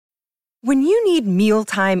When you need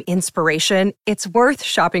mealtime inspiration, it's worth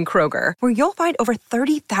shopping Kroger, where you'll find over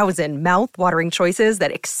 30,000 mouth-watering choices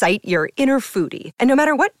that excite your inner foodie. And no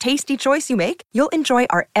matter what tasty choice you make, you'll enjoy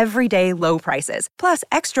our everyday low prices, plus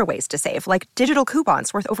extra ways to save, like digital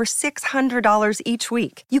coupons worth over $600 each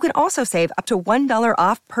week. You can also save up to $1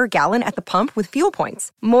 off per gallon at the pump with fuel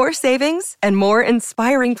points. More savings and more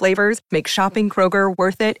inspiring flavors make shopping Kroger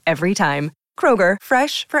worth it every time. Kroger,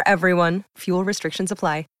 fresh for everyone. Fuel restrictions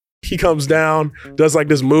apply. He comes down, does like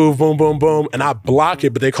this move, boom, boom, boom, and I block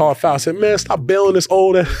it, but they call a foul. I said, man, stop bailing this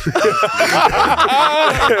old. and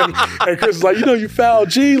Chris is like, you fouled,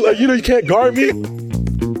 G. Like, you can't guard me.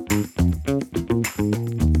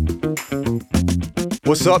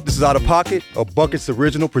 What's up? This is Out of Pocket, a Buckets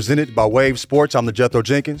original presented by Wave Sports. I'm the Jethro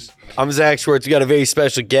Jenkins. I'm Zach Schwartz. We got a very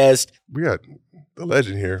special guest. We got the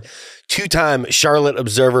legend here. Two-time Charlotte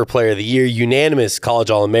Observer Player of the Year, unanimous College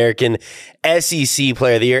All-American, SEC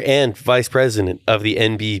Player of the Year, and Vice President of the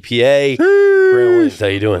NBPA. Brandon Williams, how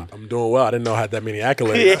you doing? I'm doing well. I didn't know I had that many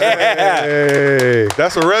accolades. Yeah. Hey,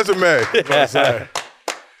 that's a resume.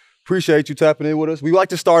 Appreciate you tapping in with us. We like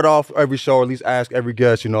to start off every show, or at least ask every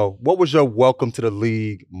guest, what was your welcome to the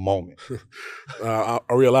league moment? Are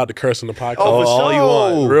we allowed to curse on the podcast? Oh, for all sure. you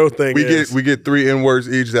want. The real thing We get 3 N-words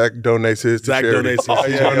each. Zach donates his to Zach charity. donates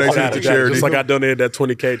his. Donates his to charity. Just like I donated that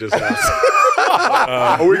 20K just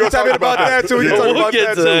now. We're going to talk about that too. We'll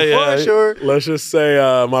get to that, yeah. For sure. Let's just say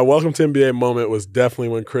my welcome to NBA moment was definitely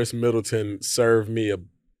when Chris Middleton served me a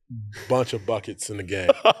bunch of buckets in the game.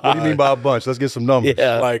 What do you mean by a bunch? Let's get some numbers.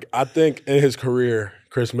 Yeah. Like, I think in his career,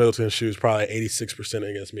 Chris Middleton shoots probably 86%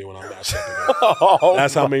 against me when I'm not checking out.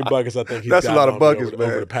 That's how many buckets I think he's That's a gotten lot of on me buckets, over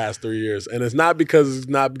man. the past 3 years. And it's not because it's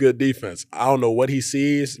not good defense. I don't know what he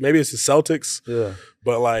sees. Maybe it's the Celtics. Yeah.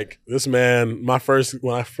 But, like, this man, when I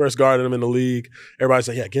first guarded him in the league, everybody's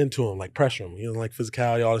like, yeah, get into him, like, pressure him. Like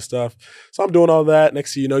physicality, all this stuff. So I'm doing all that.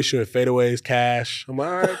 Next thing you know, he's shooting fadeaways, cash. I'm like,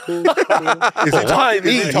 all right, cool.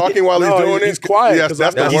 Is he talking while he's doing it? He's quiet. Yes,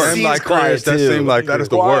 that's the He worst. seems Like quiet, Chris, that too. seemed like That is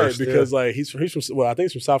the quiet worst. because like he's from I think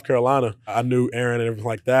he's from South Carolina. I knew Aaron and everything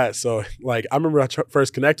like that. So like I remember I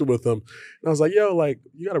first connected with him and I was like, yo, like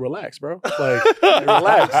you gotta relax, bro. Like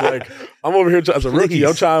relax. Like I'm over here as a rookie.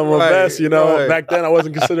 I'm trying my best. right. Back then I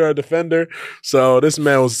wasn't considered a defender. So this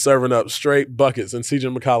man was serving up straight buckets, and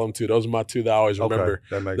CJ McCollum too. Those are my two that I always remember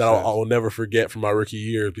that makes that sense. I will never forget from my rookie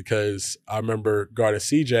years because I remember guarding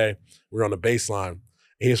CJ. We were on the baseline.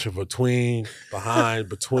 He's from between,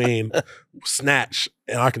 snatch,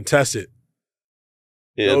 and I contest it.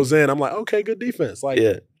 Yeah. Goes in. I'm like, okay, good defense. Like,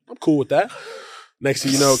 Yeah. I'm cool with that. Next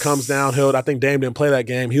thing you know, it comes downhill. I think Dame didn't play that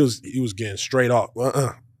game. He was getting straight off.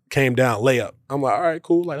 Came down, layup. I'm like, all right,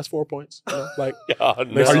 cool. Like, that's 4 points. Like, Oh, no.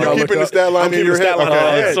 next Are thing I you look keeping the up- stat line I'm in keeping your the head? stat line. Okay. Oh,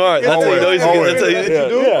 Yeah. that's smart. That's Always, how you always. do it. Yeah,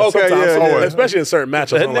 Okay, sometimes, yeah, sometimes, yeah. especially in certain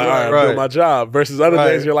matchups. I'm like, all right, I'm Right. doing my job. Versus other Right.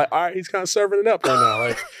 days, you're like, all right, he's kind of serving it up right now.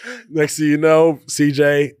 Like, next thing you know,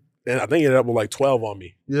 CJ, and I think he ended up with like 12 on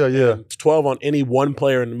me. Yeah, yeah. 12 on any one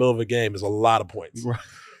player in the middle of a game is a lot of points. Right.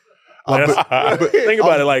 Like, think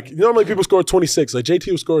about it. Like, normally people score 26. Like, JT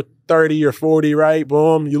will score 30 or 40, right?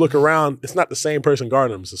 Boom. You look around, it's not the same person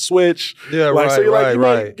guarding him. It's a switch. Yeah, like, right, so you're right, like, you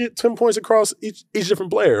right. might get 10 points across each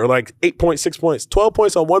different player, or like 8 points, 6 points, 12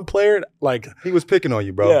 points on one player. Like, He was picking on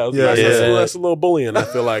you, bro. yeah, that's a little bullying, I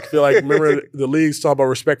feel like. Remember the leagues talk about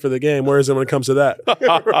respect for the game. Where is it when it comes to that?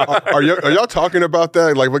 Are y'all talking about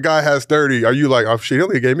that? Like, if a guy has 30, are you like, oh shit, he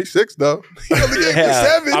only gave me 6 though. He only gave me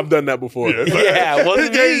 7. I've done that before. Yeah, He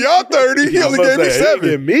gave y'all 30. He only gave me He didn't 7.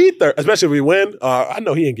 give me 30, especially if we win. I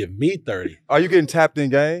know he didn't give me 30. Are you getting tapped in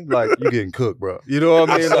game? Like, you getting cooked, bro. You know what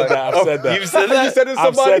I I've mean? said Like, that. I've said that. You've said that? You said it to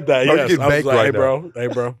I've somebody? said that, Oh, you yes. getting I was baked like, right hey,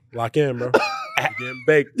 bro, lock in, bro. You getting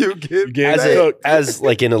baked. You You get getting As cooked. as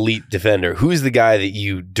like an elite defender, who's the guy that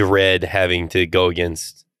you dread having to go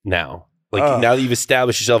against now? Like now that you've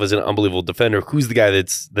established yourself as an unbelievable defender, who's the guy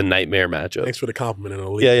that's the nightmare matchup? Thanks for the compliment in the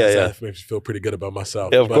league. Yeah. That makes me feel pretty good about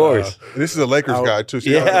myself. Yeah, of course. This is a Lakers guy too. So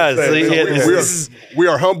Yeah, so we, yeah, we, this are, is- we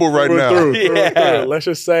are humble right Through now. and through. Yeah. Let's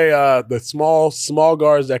just say the small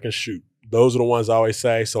guards that can shoot. Those are the ones I always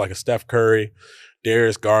say. So like a Steph Curry,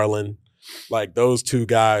 Darius Garland, like those two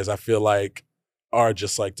guys, I feel like are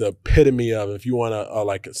just like the epitome of if you want to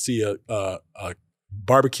like see a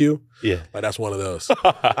barbecue, Yeah. like that's one of those.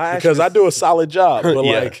 I Because I do a solid job, but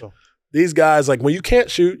Yeah. like these guys, like when you can't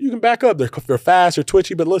shoot, you can back up. They're fast or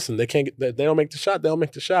twitchy, but listen, they can't. They don't make the shot. They don't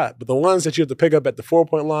make the shot. But the ones that you have to pick up at the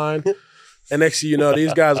 4-point line, and next thing you know,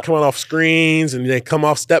 these guys are coming off screens and they come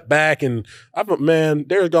off step back. And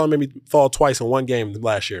Darius Garland made me fall twice in one game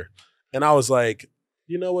last year, and I was like,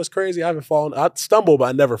 you know what's crazy? I haven't fallen. I stumble, but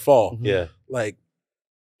I never fall. Yeah. Like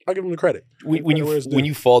I'll give him the credit. When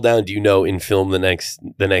you fall down, do you know in film the next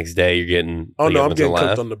day you're getting? Oh no, I'm getting cooked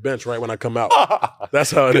cooked on the bench right when I come out.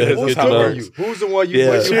 That's how it is. That's Good how to it know. works. Who's the one you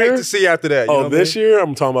This hate year? to see after that? You know Oh, what this year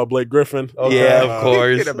I'm talking about Blake Griffin. Yeah, of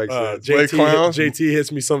course. That makes sense. Blake Clown? JT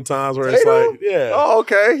hits me sometimes where it's Tatum? like, yeah. Oh,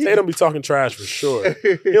 okay. Tatum be talking trash for sure.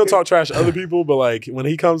 He don't talk trash to other people, but like when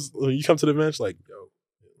you come to the bench, like, yo,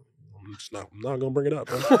 I'm not gonna bring it up.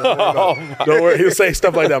 Don't worry. He'll say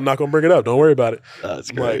stuff like that. I'm not gonna bring it up. Don't worry about it. That's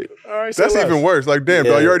I'm great. like, all right, say That's less. even worse. Like, damn,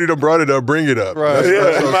 dog, you already done brought it up. Bring it up. Right.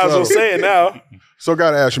 Yeah, so you might as well subtle. say it now. So,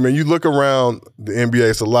 gotta ask you, man. You look around the NBA.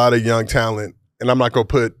 It's a lot of young talent, and I'm not gonna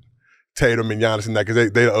put Tatum and Giannis in that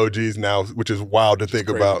because they the OGs now, which is wild to think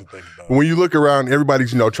Crazy about. to think about. But when you look around,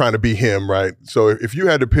 everybody's trying to be him, right? So if you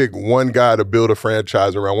had to pick one guy to build a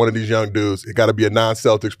franchise around, one of these young dudes, it got to be a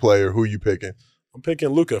non-Celtics player. Who you picking? I'm picking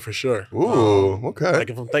Luka for sure. Ooh, okay. Like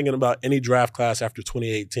if I'm thinking about any draft class after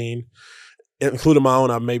 2018, including my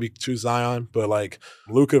own, I maybe choose Zion, but like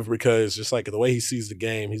Luka because just like the way he sees the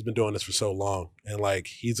game, he's been doing this for so long, and like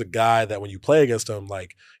he's a guy that when you play against him,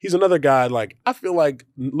 like he's another guy. Like I feel like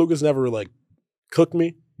Luka's never like cooked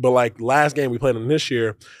me, but like last game we played him this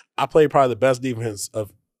year, I played probably the best defense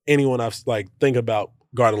of anyone I've like think about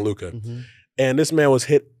guarding Luka, and this man was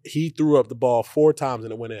hit. He threw up the ball 4 times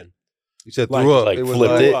and it went in. You said Like- threw up. like It was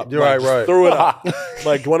flipped it? You're right. Threw it up.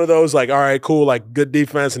 Like one of those, like, all right, cool, like good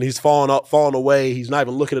defense, and he's falling away. He's not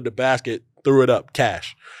even looking at the basket, threw it up,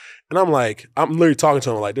 cash. And I'm like, I'm literally talking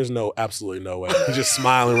to him like, there's absolutely no way. He's just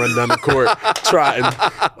smiling, running down the court, trotting.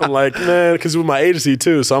 I'm like, man, because with my agency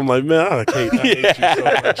too, so I'm like, man, I hate you so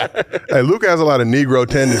much. Hey, Luka has a lot of Negro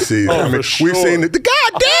tendencies. Oh, I mean, for sure. we've seen it.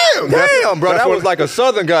 Goddamn! Damn, bro, that was like a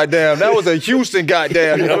Southern goddamn. That was a Houston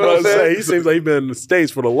goddamn. You know I'm what about I'm to say, saying? he seems like he's been in the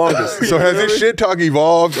States for the longest. So has his shit talk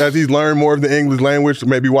evolved as he's learned more of the English language?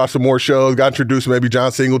 Maybe watched some more shows, got introduced to maybe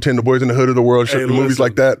John Singleton, The Boys in the Hood of the World, Hey, movies listen,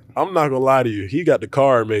 like that. I'm not gonna lie to you. He got the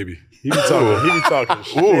card, maybe. He be talking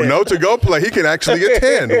shit. Ooh, no to go play. He can actually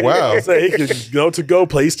attend. Wow. I say he could go to go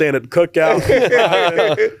play. He's staying at the cookout.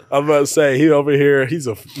 I'm about to say he over here. He's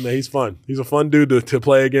fun. He's a fun dude to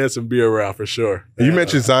play against and be around for sure. You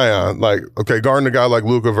mentioned Zion. Like, okay, guarding a guy like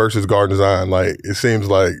Luka versus guarding Zion. Like, it seems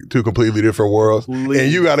like 2 completely different worlds. Completely.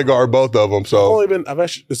 And you got to guard both of them. I've So, only been.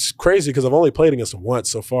 It's crazy because I've only played against him once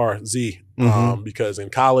so far. Z. Because in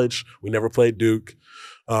college we never played Duke.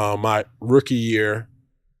 My rookie year,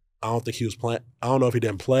 I don't think he was playing. I don't know if he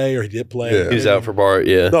didn't play or he did play. Yeah. He was out for Bart.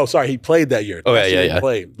 Yeah. No, sorry, he played that year. Oh, yeah, Last year yeah, he yeah. didn't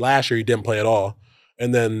play. Last year he didn't play at all,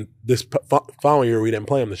 and then this following year we didn't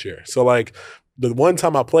play him this year. So like the one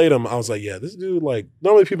time I played him, I was like, yeah, this dude like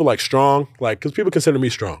normally people like strong, like because people consider me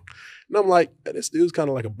strong. And I'm like, this dude's kind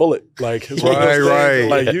of like a bullet. Like, it's one of those Right,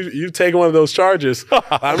 things, right. like you take one of those charges.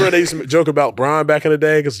 I remember they used to joke about Bron back in the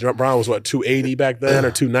day because Bron was what 280 back then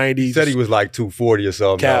or 290. He said he was like 240 or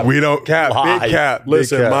something. Cap. we don't. Cap, big cap.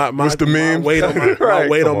 Listen, big cap. my What's the meme? my weight on my, Right, my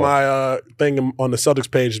weight come on my thing on the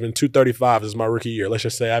Celtics page has been 235. This is my rookie year. Let's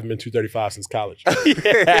just say I haven't been 235 since college.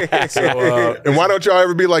 So And why don't y'all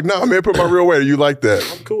ever be like, nah, man, put my real weight? Or you like that?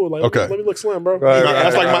 I'm cool. Like, Okay. let me look slim, bro. Right, No,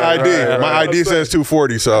 that's like my ID. My ID says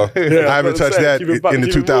 240, so I haven't touched that in the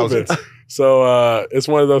 2000s. So it's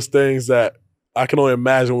one of those things that I can only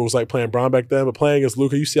imagine what it was like playing Bron back then. But playing against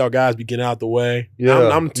Luka, you see how guys be getting out the way. Yeah,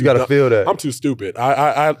 I'm you got to feel that. I'm too stupid.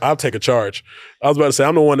 I'll take a charge. I was about to say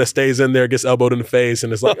I'm the one that stays in there, gets elbowed in the face,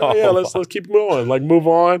 and it's like, oh yeah, let's keep going, like move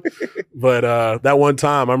on. But that one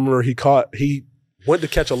time, I remember he went to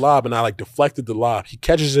catch a lob, and I like deflected the lob. He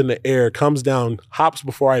catches it in the air, comes down, hops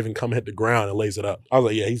before I even come hit the ground, and lays it up. I was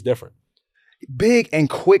like, yeah, he's different. Big and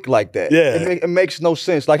quick like that. Yeah. It makes no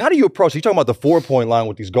sense. Like, how do you approach? You talking about the 4-point line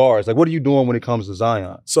with these guards. Like, what are you doing when it comes to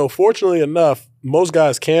Zion? So fortunately enough, most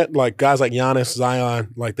guys can't, like guys like Giannis,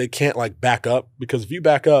 Zion, like they can't like back up because if you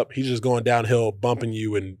back up, he's just going downhill, bumping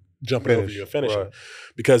you and jumping over you and finishing. Right.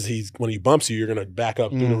 Because when he bumps you, you're gonna back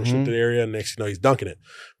up through the restricted area, and next you know he's dunking it.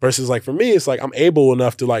 Versus like for me, it's like I'm able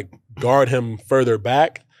enough to like guard him further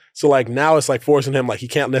back. So like now it's like forcing him, like he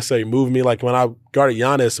can't necessarily move me. Like when I guarded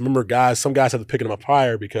Giannis, remember some guys have to pick him up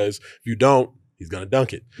higher because if you don't, he's gonna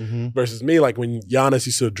dunk it. Versus me, like when Giannis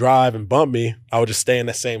used to drive and bump me, I would just stay in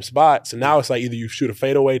that same spot. So now it's like either you shoot a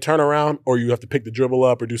fadeaway turnaround or you have to pick the dribble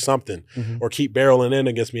up or do something or keep barreling in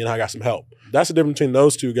against me and I got some help. That's the difference between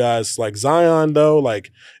those two guys. Like Zion though,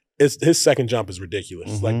 like his second jump is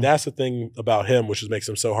ridiculous. Like that's the thing about him, which makes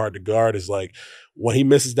him so hard to guard is like when he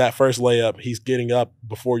misses that first layup, he's getting up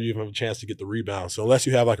before you even have a chance to get the rebound. So unless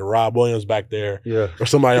you have like a Rob Williams back there or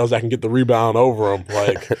somebody else that can get the rebound over him,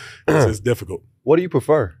 like it's difficult. What do you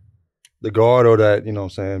prefer? The guard or that, you know what I'm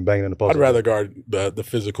saying, banging in the post? I'd rather guard the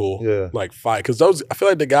physical Yeah. like fight because I feel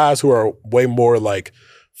like the guys who are way more like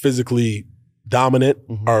physically dominant,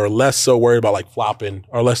 are less so worried about like flopping,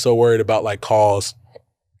 are less so worried about like calls.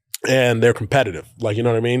 And they're competitive, like, you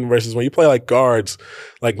know what I mean? Versus when you play like guards,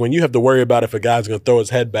 like when you have to worry about if a guy's going to throw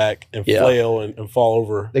his head back and flail and fall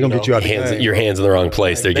over. They're going to get you out of the game. Your hands in the wrong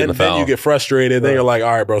place. They're getting the foul. Then you get frustrated. Then you're like,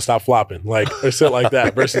 all right, bro, stop flopping. Like, or shit like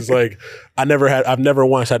that. Versus like, I've never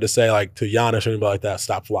once had to say like to Giannis or anybody like that,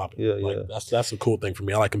 stop flopping. Like, that's a cool thing for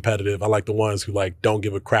me. I like competitive. I like the ones who like don't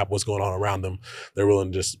give a crap what's going on around them. They're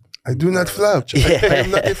willing to just. I do not flop. I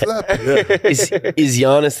am not a flop. Is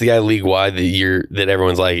Giannis the guy league wide that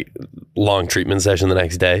everyone's like long treatment session the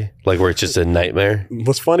next day, like where it's just a nightmare?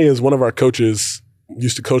 What's funny is one of our coaches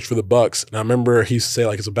used to coach for the Bucks, and I remember he used to say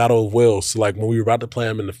like it's a battle of wills. So like when we were about to play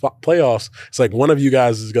him in the playoffs, it's like one of you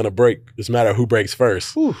guys is gonna break. It's a matter of who breaks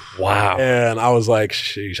first. Wow. And I was like,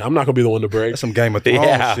 sheesh, I'm not gonna be the one to break. That's some Game of Thrones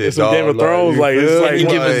shit, it's some Game of Thrones. Like it's like you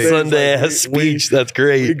one give of those a things, Sunday like, ass speech. That's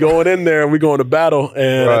great. We going in there and we going to battle,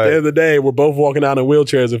 and at the end of the day, we're both walking out in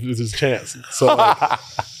wheelchairs if there's a chance. So like,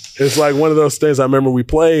 it's like one of those things. I remember we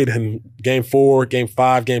played in Game 4, Game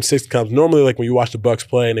 5, Game 6 comes. Normally, like when you watch the Bucks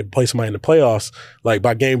play and they play somebody in the playoffs, like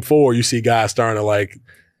by Game 4, you see guys starting to like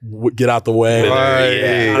get out the way.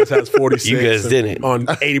 Yeah. Giannis has 46. You guys didn't. On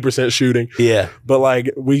 80% shooting. Yeah. But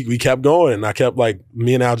like we kept going, and I kept like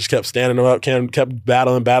me and Al just kept standing up, kept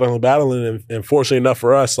battling, and fortunately enough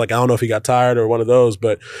for us, like I don't know if he got tired or one of those,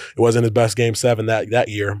 but it wasn't his best Game 7 that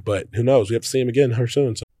year. But who knows? We have to see him again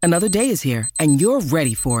soon. So. Another day is here, and you're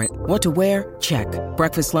ready for it. What to wear? Check.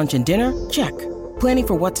 Breakfast, lunch, and dinner? Check. Planning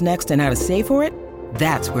for what's next and how to save for it?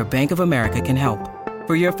 That's where Bank of America can help.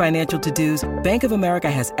 For your financial to-dos, Bank of America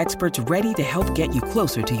has experts ready to help get you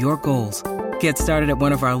closer to your goals. Get started at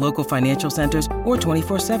one of our local financial centers or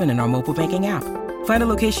 24/7 in our mobile banking app. Find a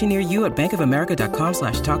location near you at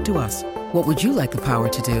bankofamerica.com/talktous. What would you like the power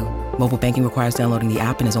to do? Mobile banking requires downloading the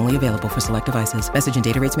app and is only available for select devices. Message and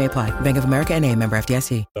data rates may apply. Bank of America NA, member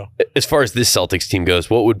FDIC. As far as this Celtics team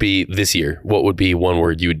goes, what would be this year? What would be one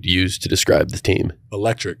word you would use to describe the team?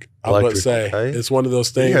 Electric. I was about to say, it's one of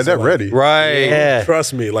those things. You had that like, ready. Right. Yeah.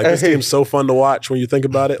 Trust me. Like, this team's so fun to watch when you think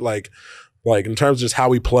about it. Like in terms of just how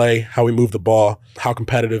we play, how we move the ball, how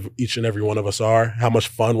competitive each and every one of us are, how much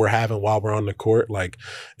fun we're having while we're on the court. Like,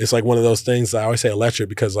 it's like one of those things I always say electric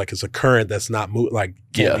because like it's a current that's not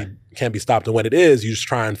can't be stopped. And when it is, you just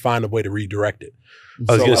try and find a way to redirect it.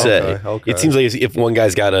 I was going to say, okay. It seems like if one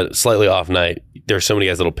guy's got a slightly off night, there's so many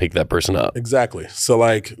guys that'll pick that person up. Exactly. So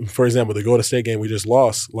like, for example, the Golden State game we just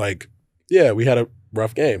lost, like, yeah, we had a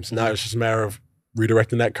rough game. So now it's just a matter of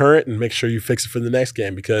redirecting that current and make sure you fix it for the next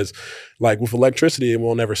game because like with electricity, it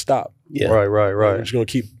will never stop. Yeah. Right. We're just going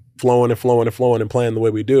to keep flowing and playing the way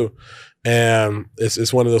we do. And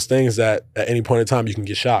it's one of those things that at any point in time you can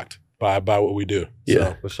get shocked by what we do.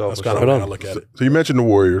 Yeah. So that's kind of how I look at it. So you mentioned the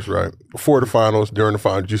Warriors, right? Before the finals, during the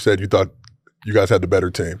finals, you said you thought you guys had the better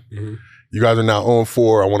team. Mm-hmm. You guys are now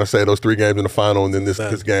 0-4. I want to say those 3 games in the final and then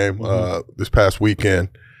this game this past weekend.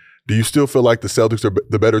 Do you still feel like the Celtics are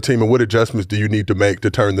the better team? And what adjustments do you need to make to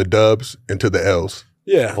turn the dubs into the L's?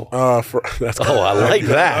 Yeah. That's I like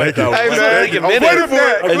that. Hey, man. Take a minute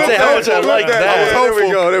and say how much I like that.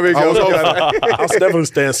 There we go. I'll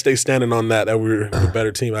definitely stay standing on that we're a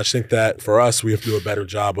better team. I think that for us, we have to do a better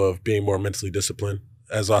job of being more mentally disciplined.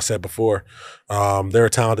 As I said before, they're a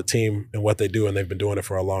talented team in what they do, and they've been doing it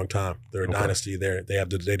for a long time. They're a dynasty.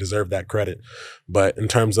 They deserve that credit. But in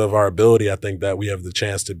terms of our ability, I think that we have the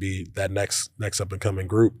chance to be that next up and coming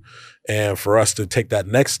group. And for us to take that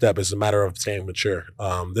next step is a matter of staying mature.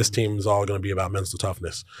 This team is all going to be about mental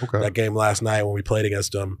toughness. Okay. That game last night when we played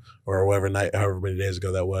against them, or however many days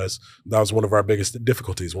ago that was one of our biggest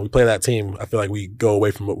difficulties. When we play that team, I feel like we go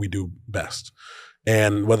away from what we do best.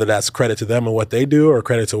 And whether that's credit to them and what they do or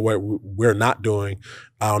credit to what we're not doing,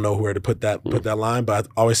 I don't know where to put that line. But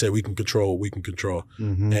I always say we can control what we can control.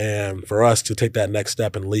 Mm-hmm. And for us to take that next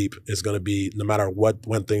step and leap is going to be no matter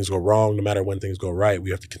when things go wrong, no matter when things go right,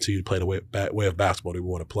 we have to continue to play the way of basketball that we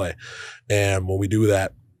want to play. And when we do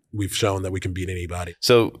that, we've shown that we can beat anybody.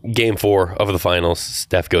 So game 4 of the finals,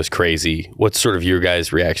 Steph goes crazy. What's sort of your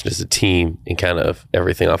guys' reaction as a team and kind of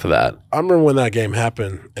everything off of that? I remember when that game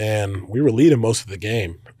happened and we were leading most of the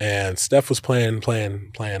game and Steph was playing,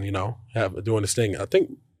 doing this thing. I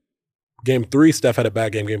think game 3, Steph had a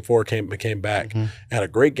bad game. Game 4 came back, had a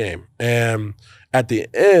great game. And at the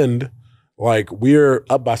end, like we're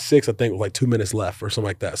up by 6, I think with like 2 minutes left or something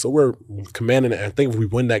like that. So we're commanding it. I think if we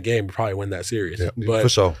win that game, we probably win that series. Yeah, but for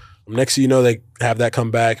sure. Next thing you know, they have that come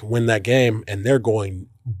back, win that game, and they're going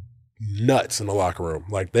nuts in the locker room.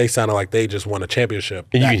 Like they sounded like they just won a championship.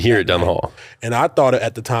 And you can hear it down the hall. And I thought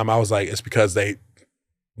at the time, I was like, it's because they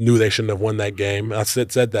knew they shouldn't have won that game. I said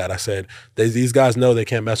that. I said, these guys know they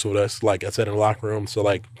can't mess with us, like I said in the locker room. So,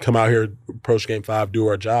 like, come out here, approach Game 5, do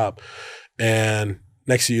our job. And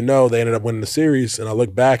next thing you know, they ended up winning the series. And I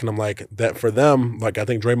look back and I'm like, that for them, like I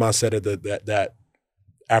think Draymond said it that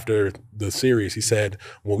after the series, he said,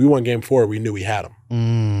 when we won Game 4, we knew we had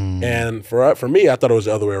them. And for me, I thought it was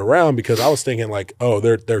the other way around because I was thinking like, oh,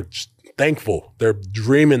 they're thankful. They're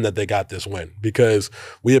dreaming that they got this win because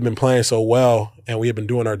we have been playing so well and we have been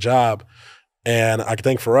doing our job. And I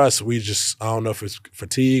think for us, I don't know if it's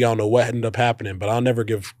fatigue, I don't know what ended up happening, but I'll never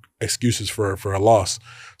give excuses for a loss.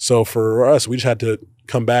 So for us, we just had to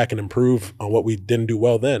come back and improve on what we didn't do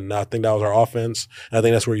well then. And I think that was our offense. And I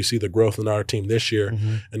think that's where you see the growth in our team this year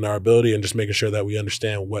and our ability and just making sure that we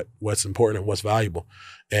understand what's important and what's valuable.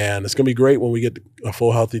 And it's going to be great when we get a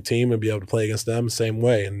full healthy team and be able to play against them the same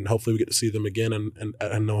way. And hopefully we get to see them again in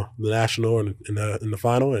the national and in the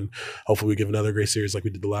final. And hopefully we give another great series like we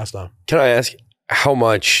did the last time. Can I ask, how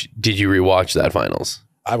much did you rewatch that finals?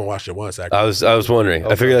 I haven't watched it once, actually. I was wondering.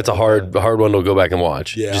 I figured that's a hard one to go back and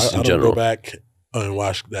watch. Yeah, just I in don't general. go back and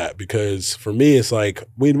watch that because for me, it's like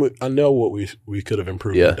I know what we could have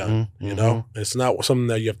improved and done. You know, it's not something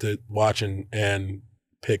that you have to watch and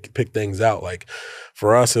pick things out. Like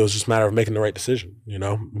for us, it was just a matter of making the right decision. You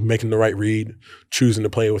know, making the right read, choosing to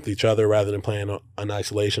play with each other rather than playing in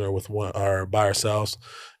isolation or with one or by ourselves.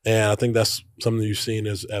 And I think that's something you've seen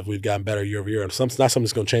as we've gotten better year over year. It's not something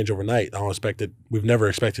that's going to change overnight. I don't expect it. We've never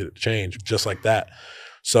expected it to change just like that.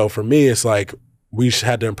 So for me, it's like we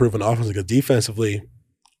had to improve on offense because defensively,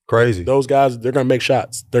 crazy. Those guys, they're going to make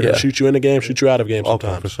shots. They're going to shoot you in the game, shoot you out of games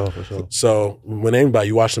sometimes. For sure. So when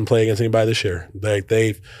you watch them play against anybody this year,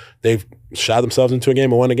 they've shot themselves into a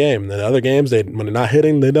game and won a game. And then other games, when they're not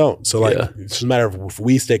hitting, they don't. So it's just a matter of if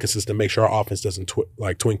we stay consistent, make sure our offense doesn't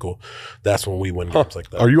twinkle. That's when we win games like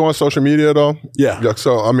that. Are you on social media at all? Yeah.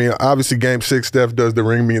 So I mean, obviously, Game 6, Steph does the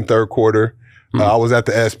ring me in third quarter. I was at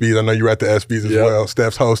the ESPYs. I know you were at the ESPYs as well.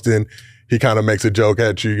 Steph's hosting. He kind of makes a joke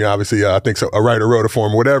at you. Obviously, I think so, a writer wrote it for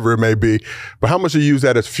him, whatever it may be. But how much do you use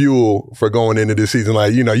that as fuel for going into this season?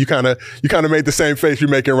 Like, you know, you kind of made the same face you're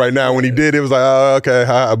making right now. When he did, it was like, oh, okay,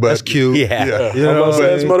 hi, but that's cute. Yeah. You know,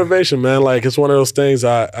 it's motivation, man. Like it's one of those things.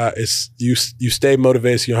 It's you stay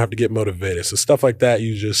motivated, so you don't have to get motivated. So stuff like that,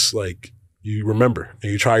 you just like you remember and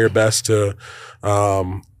you try your best to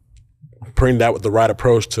bring that with the right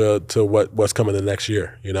approach to what's coming the next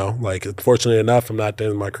year, you know? Like, fortunately enough, I'm not at the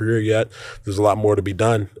end of my career yet. There's a lot more to be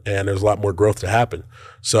done, and there's a lot more growth to happen.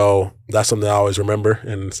 So that's something I always remember,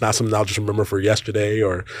 and it's not something I'll just remember for yesterday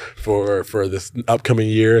or for this upcoming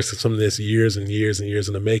year. It's something that's years and years and years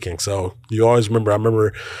in the making. So you always remember. I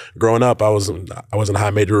remember growing up, I wasn't a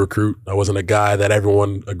high major recruit. I wasn't a guy that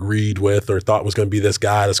everyone agreed with or thought was going to be this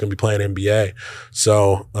guy that's going to be playing NBA.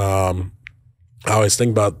 So I always think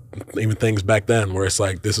about even things back then where it's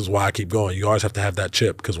like, this is why I keep going. You always have to have that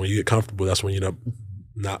chip because when you get comfortable, that's when you end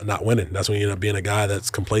up not winning. That's when you end up being a guy that's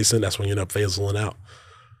complacent. That's when you end up fizzling out.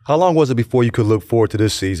 How long was it before you could look forward to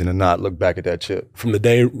this season and not look back at that chip? From the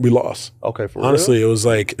day we lost. Okay, for honestly, real? it was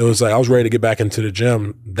like I was ready to get back into the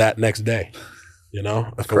gym that next day. You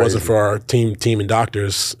know, if it wasn't for our team and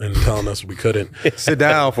doctors and telling us we couldn't. Sit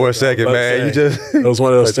down for a second, man. It was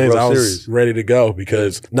one of those things. I was serious. ready to go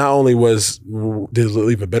because not only did it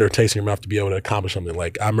leave a bitter taste in your mouth to be able to accomplish something.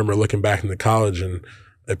 Like I remember looking back into college and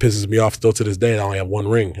it pisses me off still to this day. I only have one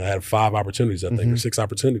ring. I had 5 opportunities, I think, or 6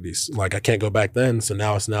 opportunities. Like I can't go back then. So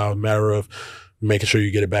now it's a matter of making sure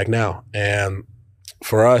you get it back now. And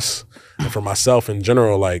for us and for myself in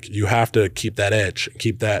general, like you have to keep that edge,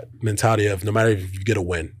 keep that mentality of no matter if you get a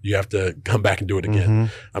win, you have to come back and do it again.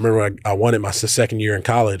 I remember I won it my second year in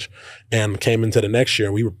college and came into the next year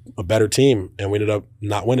and we were a better team and we ended up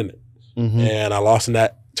not winning it. And I lost in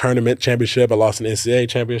that tournament championship. I lost in the NCAA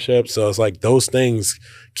championship. So it's like those things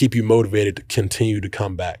keep you motivated to continue to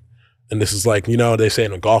come back. And this is like, you know, they say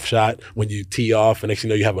in a golf shot, when you tee off and next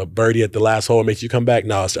thing you know, you have a birdie at the last hole, it makes you come back.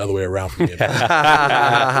 No, it's the other way around for me.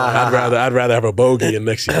 I'd rather have a bogey and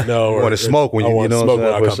next thing you know. You want to smoke when you know smoke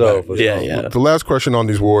when I come back. Yeah. The last question on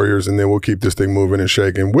these Warriors, and then we'll keep this thing moving and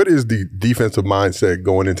shaking. What is the defensive mindset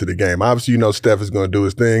going into the game? Obviously, you know Steph is going to do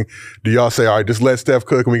his thing. Do y'all say, all right, just let Steph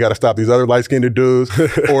cook and we got to stop these other light-skinned dudes?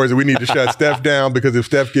 Or is it we need to shut Steph down because if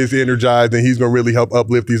Steph gets energized, then he's going to really help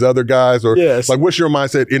uplift these other guys? Or like, what's your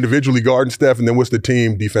mindset individually guarding Steph, and then what's the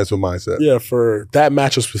team defensive mindset? Yeah, for that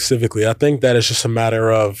matchup specifically, I think that it's just a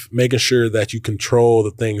matter of making sure that you control the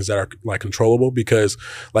things that are like controllable because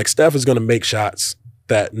like Steph is going to make shots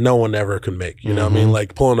that no one ever could make. You know what I mean?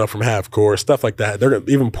 Like pulling up from half court, stuff like that. They're gonna,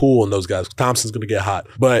 even Poole and those guys. Thompson's going to get hot.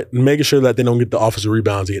 But making sure that they don't get the offensive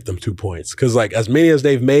rebounds to get them 2 points. Because like as many as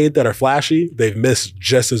they've made that are flashy, they've missed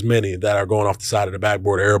just as many that are going off the side of the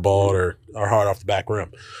backboard, airballed, or hard off the back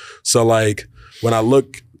rim. So like when I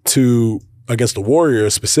look to against the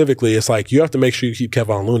Warriors specifically, it's like you have to make sure you keep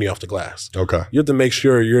Kevon Looney off the glass. Okay. You have to make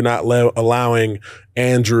sure you're not allowing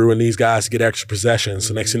Andrew and these guys to get extra possessions.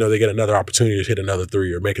 So next thing you know, they get another opportunity to hit another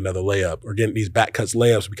three or make another layup or getting these back cuts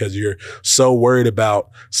layups because you're so worried about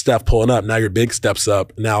Steph pulling up. Now your big steps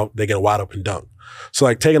up. Now they get a wide open dunk. So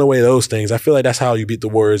like taking away those things, I feel like that's how you beat the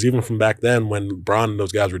Warriors, even from back then when Bron and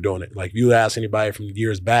those guys were doing it. Like you ask anybody from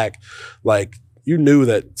years back, like you knew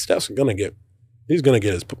that Steph's he's going to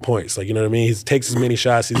get his points. Like, you know what I mean? He takes as many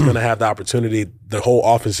shots. He's going to have the opportunity. The whole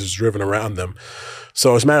offense is driven around them.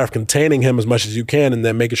 So it's a matter of containing him as much as you can and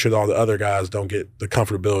then making sure that all the other guys don't get the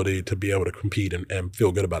comfortability to be able to compete and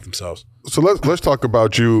feel good about themselves. So let's talk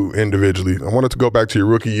about you individually. I wanted to go back to your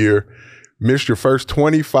rookie year. Missed your first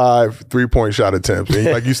 25 three-point shot attempts. And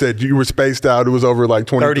like you said, you were spaced out. It was over like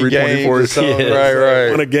 23, 24. Right.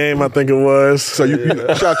 Won a game, I think it was. So you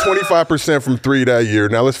shot 25% from three that year.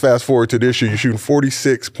 Now let's fast forward to this year. You're shooting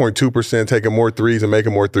 46.2%, taking more threes and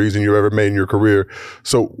making more threes than you ever made in your career.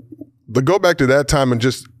 So go back to that time and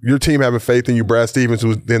just your team having faith in you. Brad Stevens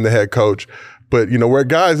was then the head coach. But, you know, where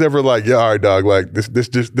guys ever like, yeah, all right, dog, like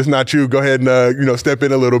this not you. Go ahead and, step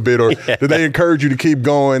in a little bit. Or did they encourage you to keep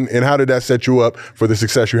going? And how did that set you up for the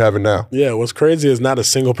success you're having now? Yeah, what's crazy is not a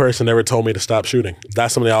single person ever told me to stop shooting.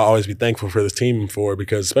 That's something I'll always be thankful for this team for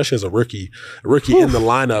because especially as a rookie in the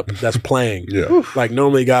lineup that's playing. Yeah. Like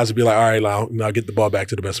normally guys would be like, all right, now get the ball back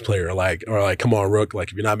to the best player. Or like, come on, Rook. Like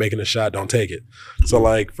if you're not making a shot, don't take it. So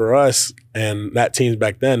like for us and that team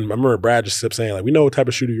back then, I remember Brad just kept saying like, we know what type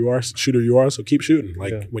of shooter you are, so keep shooting.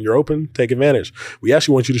 Like when you're open, take advantage. We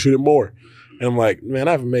actually want you to shoot it more. And I'm like, man,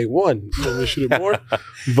 I haven't made one. You want me to shoot it more?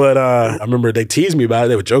 But I remember they teased me about it.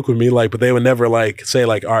 They would joke with me, like, but they would never like say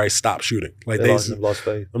like, all right, stop shooting. Like they lost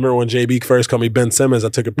faith. I remember when JB first called me Ben Simmons, I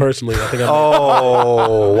took it personally. I think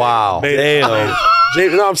wow. Damn.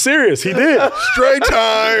 No, I'm serious. He did. Straight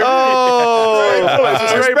time.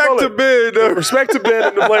 Respect to Ben. Respect to Ben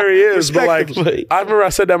and the player he is. But like, I remember I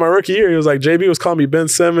said that my rookie year. He was like, JB was calling me Ben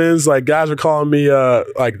Simmons. Like guys were calling me,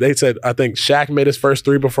 like they said, I think Shaq made his first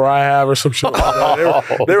three before I have or some shit like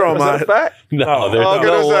that. They were on my head. No, there's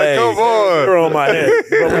no way. Come on. They were on my head.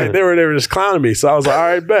 But like, they were just clowning me. So I was like, all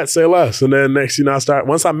right, bet, say less. And then next,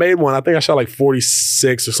 once I made one, I think I shot like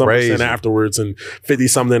 46 or something % afterwards and 50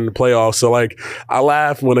 something in the playoffs. So like, I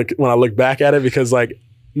laugh when I look back at it because like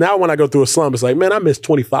now when I go through a slump, it's like, man, I missed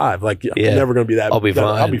 25. Like I'm never gonna be that. I'll be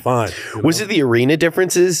fine. I'll be fine. Was it the arena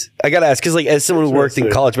differences? I gotta ask because like as someone who worked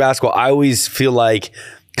in college basketball, I always feel like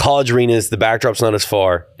college arenas, the backdrop's not as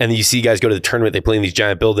far. And then you see guys go to the tournament, they play in these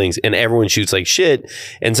giant buildings and everyone shoots like shit.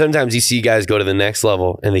 And sometimes you see guys go to the next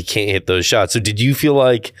level and they can't hit those shots. So did you feel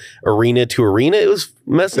like arena to arena, it was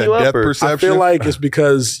messing you up? Depth perception? I feel like it's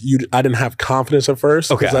because I didn't have confidence at first.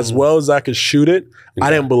 Because as well as I could shoot it, I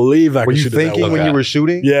didn't believe I could shoot it. Were you thinking when you were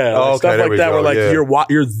shooting? Yeah. Oh, like stuff like that where like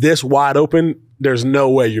you're this wide open, there's no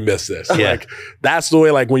way you miss this. Yeah. Like that's the way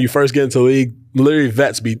like when you first get into the league, literally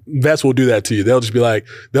vets will do that to you. They'll just be like,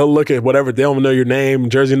 they'll look at whatever, they don't know your name,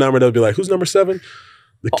 jersey number, they'll be like, who's number 7?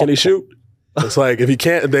 Can he shoot? It's like if he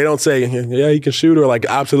can't, they don't say, yeah, he can shoot, or like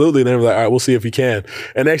absolutely. And they're like, all right, we'll see if he can.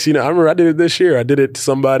 And next, I remember I did it this year. I did it to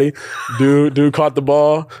somebody. Dude caught the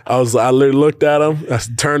ball. I literally looked at him. I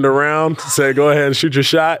turned around, said, go ahead and shoot your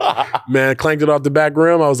shot. Man, clanked it off the back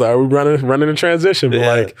rim. I was like, are we running in transition? But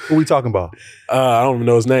like, who we talking about? I don't even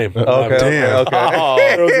know his name. Okay. Damn.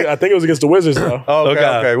 Okay. I think it was against the Wizards though.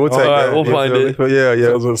 Okay. We'll take that. We'll find it. But yeah.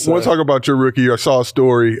 We'll talk about your rookie year. I saw a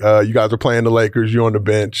story. You guys were playing the Lakers. You're on the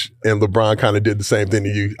bench, and LeBron kind of did the same thing to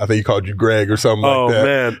you. I think he called you Greg or something like that.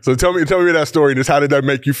 Man. So tell me that story. Just how did that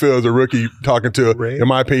make you feel as a rookie talking to, in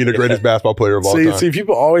my opinion, the greatest basketball player of all time? See,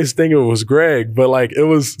 people always think it was Greg, but like it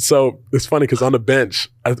was. So it's funny because on the bench,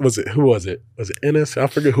 who was it? Was it Ennis? I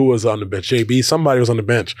forget who was on the bench. JB. Somebody was on the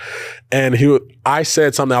bench, and I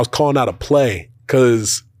said something. I was calling out a play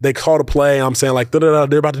because they called a play. I'm saying like,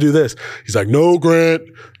 they're about to do this. He's like, no, Grant.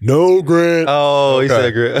 Oh, he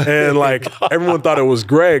said Grant. And like everyone thought it was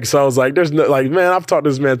Greg. So I was like, there's no, like, man, I've talked to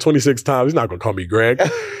this man 26 times. He's not going to call me Greg. I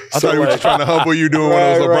thought he was just trying to humble you doing one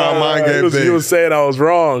of those LeBron mind game things. He was saying I was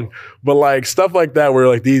wrong. But like stuff like that where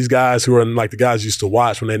like these guys who are like the guys used to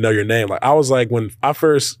watch when they know your name. Like I was like when I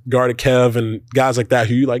first guarded Kev and guys like that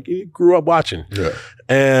who you grew up watching. Yeah.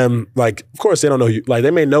 And like, of course, they don't know you. Like,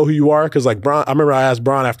 they may know who you are because like Bron. I remember I asked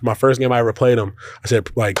Bron after my first game I ever played him. I said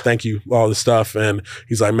like, "Thank you, all this stuff." And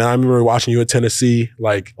he's like, "Man, I remember watching you at Tennessee,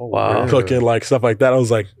 like cooking, like stuff like that." I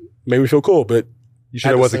was like, "Made me feel cool," but. You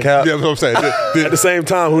sure it wasn't Cap? Yeah, that's what I'm saying. At the same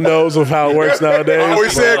time, who knows of how it works nowadays? I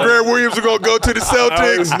always said Grant Williams was going to go to the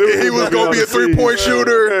Celtics. He was going to be a three-point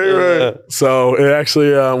shooter. Right. So it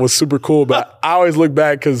actually was super cool. But I always look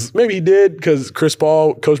back because maybe he did because Chris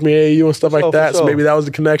Paul coached me at AAU and stuff like that. So maybe that was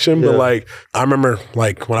the connection. But like, I remember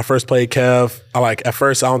like when I first played Kev, at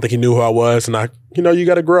first I don't think he knew who I was, and you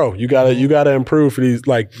got to grow. You got to improve for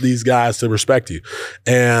these guys to respect you.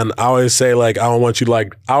 And I always say like, I don't want you to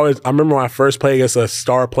I remember when I first played against a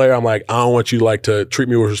star player, I'm like, I don't want you to treat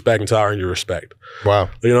me with respect until I earn your respect. Wow.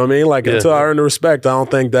 You know what I mean? Like until I earn the respect, I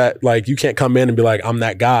don't think that like you can't come in and be like, I'm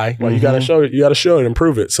that guy. Like you got to show it and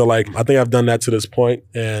prove it. So like, I think I've done that to this point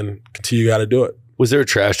and continue got to do it. Was there a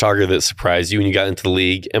trash talker that surprised you when you got into the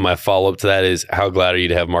league? And my follow-up to that is, how glad are you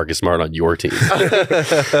to have Marcus Smart on your team?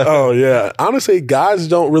 Oh, yeah. Honestly, guys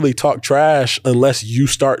don't really talk trash unless you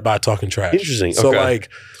start by talking trash. Interesting. So,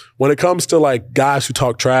 like, when it comes to, like, guys who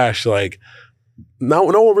talk trash, like, no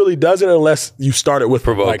one really does it unless you start it with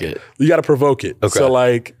provoke it. You got to provoke it. Okay. So,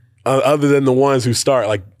 like, other than the ones who start,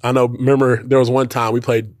 like, remember there was one time we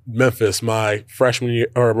played Memphis my freshman year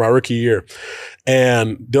or my rookie year,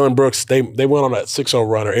 and Dillon Brooks, they went on that 6-0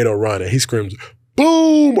 run or 8-0 run, and he screams,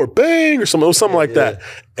 boom or bang or something. It was something like that.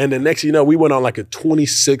 And then next, we went on like a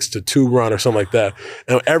 26-2 run or something like that.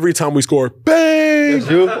 And every time we scored, bang,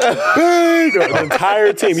 bang, the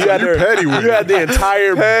entire team. You had the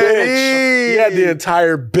entire bench. You had the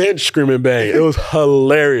entire bench screaming bang. It was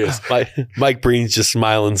hilarious. Mike Breen's just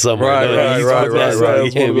smiling somewhere.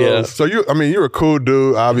 Right. So you're a cool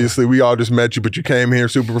dude. Obviously, we all just met you, but you came here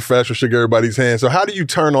super professional, shook everybody's hand. So how do you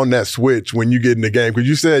turn on that switch when you get in the game? Because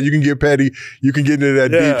you said you can get petty, you can get into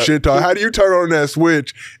that deep shit talk. How do you turn on that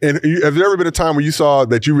switch? And have there ever been a time where you saw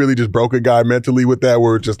that you really just broke a guy mentally with that,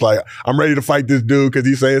 where it's just like, I'm ready to fight this dude because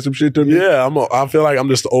he's saying some shit to me? Yeah, I feel like I'm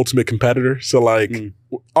just the ultimate competitor. So like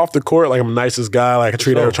off the court, like I'm the nicest guy. Like I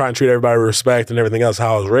try and treat everybody with respect and everything else,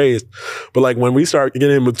 how I was raised. But like when we start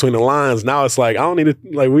getting in between the lines, now it's like,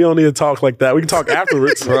 we don't need to talk like that. We can talk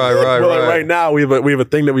afterwards. Right. Like right now we have a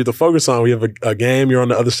thing that we have to focus on. We have a game, you're on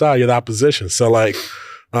the other side, you're the opposition. So like,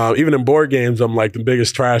 even in board games, I'm like the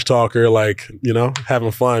biggest trash talker, like,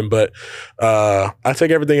 having fun. But I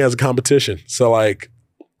take everything as a competition. So like,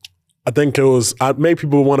 I think I made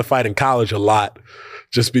people want to fight in college a lot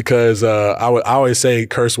just because I always say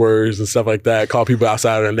curse words and stuff like that, call people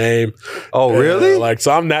outside of their name. Oh, really?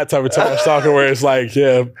 So I'm that type of trash talker where it's like, you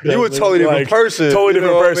a totally different person. Totally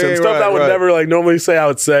different person. I mean? Stuff I would never like normally say I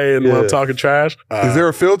would say when I'm talking trash. Is there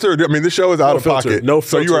a filter? I mean, this show is out of pocket. No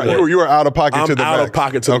filter. So you are out of pocket to the max. I'm out of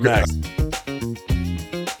pocket to the max.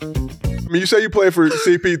 I mean, you say you played for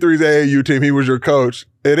CP3's AAU team. He was your coach.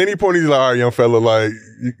 At any point, he's like, all right, young fella, like,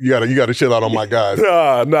 you gotta chill out on my guys.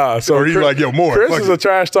 Nah. So or he's like, yo, more. Chris is a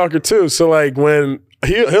trash talker too. So like when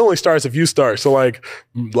he only starts if you start. So like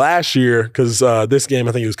last year, because this game,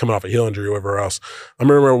 I think he was coming off a heel injury or whatever else. I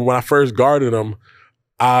remember when I first guarded him,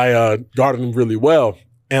 I guarded him really well.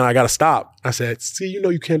 And I got to stop. I said, see,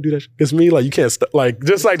 you can't do that. It's me. Like, you can't, just to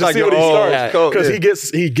see what he starts. Because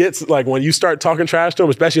he gets, like, when you start talking trash to him,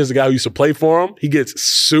 especially as a guy who used to play for him, he gets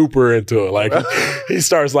super into it. Like, he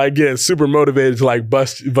starts, like, getting super motivated to, like,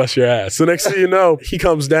 bust your ass. So next thing you know, he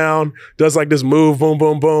comes down, does, like, this move, boom,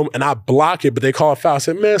 boom, boom, and I block it, but they call a foul. I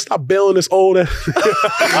said, man, stop bailing this old and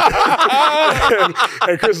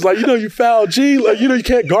Chris is like, you fouled G. Like, you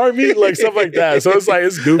can't guard me. Like, stuff like that. So it's like,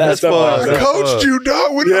 it's goofy That's stuff fun. like that. Coached you,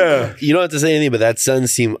 dog. Yeah. You don't have to say anything, but that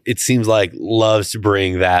Suns team, it seems like, loves to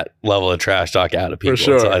bring that level of trash talk out of people. For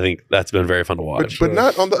sure. So I think that's been very fun to watch. But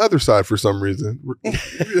not on the other side for some reason.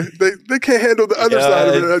 they can't handle the other side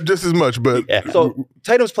of it just as much. But So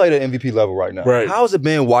Tatum's played at MVP level right now. Right. How's it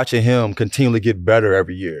been watching him continually get better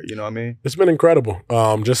every year? You know what I mean? It's been incredible.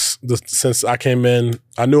 Since I came in,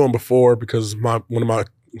 I knew him before because one of my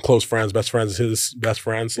close friends, best friends, is his best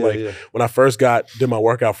friends. When I first did my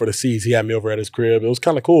workout for the C's, he had me over at his crib. It was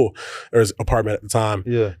kind of cool, or his apartment at the time.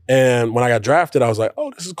 Yeah. And when I got drafted, I was like,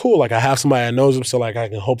 oh, this is cool. Like I have somebody that knows him, so like I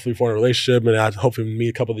can hopefully form a relationship, and I hopefully meet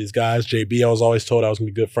a couple of these guys. JB, I was always told I was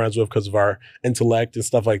gonna be good friends with because of our intellect and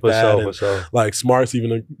stuff like that. For sure. Like Smart's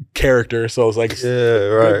even a character, so it's like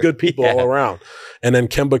good people all around. And then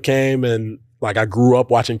Kemba came and. Like I grew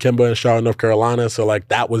up watching Kemba in Charlotte, North Carolina. So like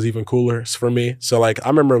that was even cooler for me. So like I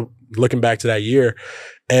remember looking back to that year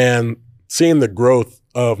and seeing the growth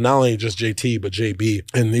of not only just JT, but JB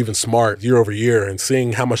and even Smart year over year, and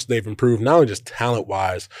seeing how much they've improved, not only just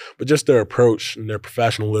talent-wise, but just their approach and their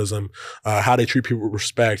professionalism, how they treat people with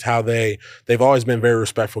respect, how they've always been very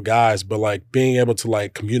respectful guys, but like being able to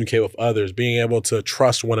like communicate with others, being able to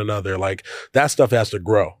trust one another, like that stuff has to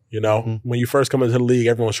grow. You know, when you first come into the league,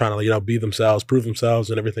 everyone's trying to, you know, be themselves, prove themselves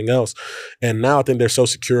and everything else. And now I think they're so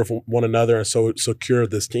secure for one another and so secure of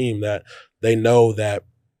this team that they know that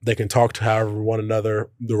they can talk to however one another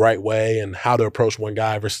the right way and how to approach one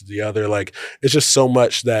guy versus the other. Like, it's just so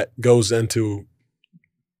much that goes into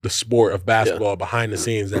the sport of basketball behind the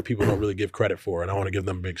scenes that people don't really give credit for. And I want to give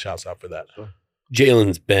them big shouts out for that.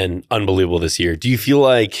 Jalen's been unbelievable this year. Do you feel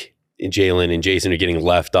like Jalen and Jason are getting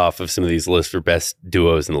left off of some of these lists for best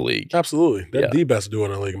duos in the league? Absolutely. They're the best duo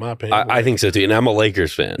in the league, in my opinion. I think so too. And I'm a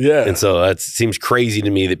Lakers fan. Yeah. And so that seems crazy to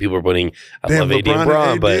me that people are putting, I love AD and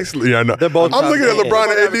LeBron, but yeah, I know. They're both I'm looking at LeBron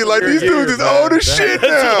and AD like these dudes is old as shit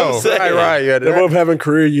now. Right. Yeah, they're both having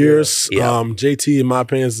career years. Yeah. JT, in my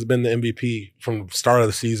opinion, has been the MVP from the start of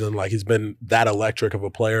the season. Like, he's been that electric of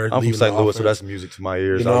a player. I'm from St. Louis, so that's music to my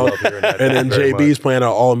ears. You know? I love hearing that. And then very JB's much. playing at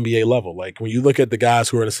all NBA level. Like, when you look at the guys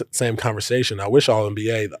who are in the same conversation, I wish all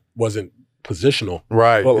NBA wasn't positional.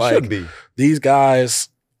 Right. But It like, should be. these guys,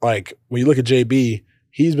 like, when you look at JB,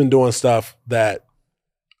 he's been doing stuff that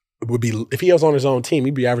would be, if he was on his own team,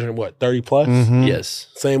 he'd be averaging what, 30 plus?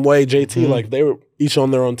 yes. Same way JT, like, they were each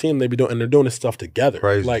on their own team, they'd be doing, and they're doing this stuff together.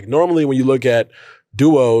 Crazy. Like, normally when you look at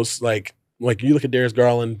duos, like you look at Darius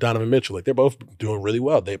Garland, Donovan Mitchell, like, they're both doing really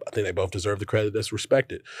well. I think they both deserve the credit that's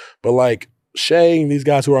respected. But like Shea and these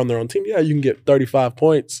guys who are on their own team, yeah, you can get 35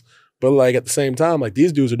 points. But like at the same time, like,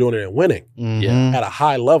 these dudes are doing it and winning at a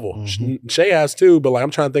high level. Shea has too, but like, I'm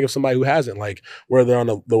trying to think of somebody who hasn't, like, where they're on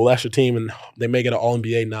the lesser team and they may get an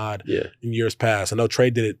All-NBA nod in years past. I know Trey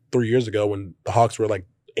did it 3 years ago when the Hawks were like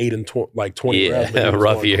 8 and 20 Yeah,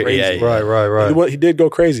 rough year. crazy. Yeah. Right. He did go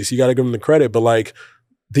crazy, so you got to give him the credit. But like,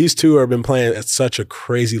 these two have been playing at such a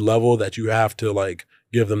crazy level that you have to like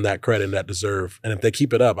give them that credit and that deserve. And if they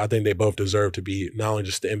keep it up, I think they both deserve to be not only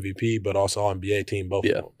just the MVP, but also All-NBA team, both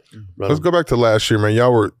of them. Let's go back to last year, man.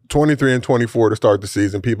 Y'all were 23 and 24 to start the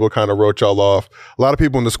season. People kind of wrote y'all off. A lot of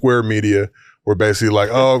people in the square media were basically like,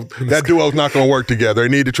 oh, that duo's not going to work together. They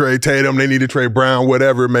need to trade Tatum. They need to trade Brown,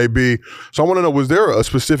 whatever it may be. So I want to know, was there a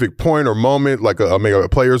specific point or moment, like maybe a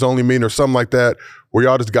players only meeting or something like that, where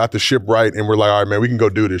y'all just got the ship right and we're like, all right, man, we can go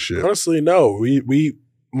do this shit? Honestly, no. We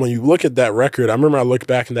when you look at that record, I remember I looked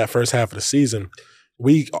back in that first half of the season,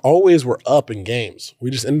 we always were up in games. We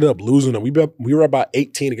just ended up losing them. We were about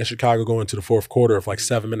 18 against Chicago going into the fourth quarter with like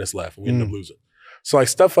 7 minutes left, and we ended up losing. So like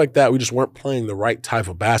stuff like that, we just weren't playing the right type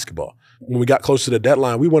of basketball. When we got close to the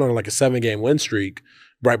deadline, we went on like a 7-game win streak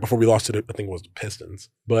right before we lost to I think it was the Pistons,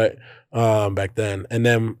 but back then. And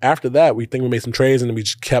then after that, we made some trades and then we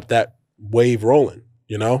just kept that wave rolling,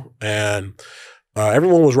 you know? And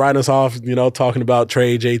everyone was writing us off, you know, talking about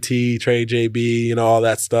trade JT, trade JB, you know, all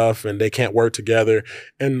that stuff, and they can't work together.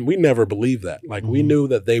 And we never believed that. Like, we knew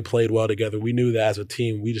that they played well together. We knew that as a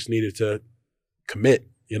team, we just needed to commit,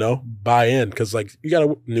 you know, buy in. Because, like, you got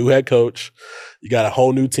a new head coach, you got a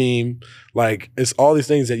whole new team. Like, it's all these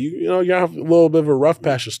things that you have a little bit of a rough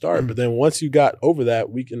patch to start. But then once you got over that,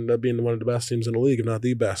 we ended up being one of the best teams in the league, if not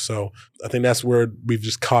the best. So I think that's where we've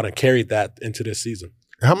just caught and carried that into this season.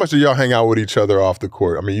 How much do y'all hang out with each other off the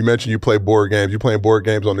court? I mean, you mentioned you play board games. You're playing board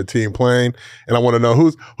games on the team playing. And I want to know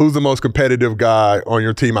who's the most competitive guy on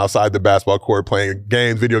your team outside the basketball court playing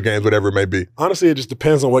games, video games, whatever it may be? Honestly, it just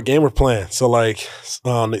depends on what game we're playing. So, like,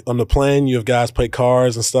 on the plane, you have guys play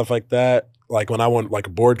cards and stuff like that. Like, when I want, like, a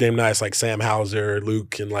board game night, it's like Sam Hauser,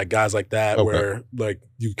 Luke, and, like, guys like that where, like,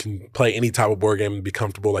 you can play any type of board game and be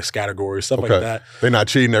comfortable, like Scattergory, stuff like that. They're not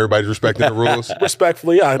cheating. Everybody's respecting the rules.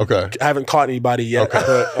 Respectfully, I haven't caught anybody yet.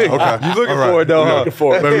 Okay. But, You looking for it, though, huh? looking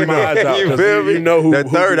for it. Let me know. My eyes out, You 'cause feel me? You know who That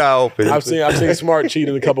third eye open. I've seen Smart cheat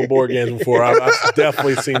in a couple board games before. I've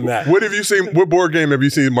definitely seen that. What have you seen? What board game have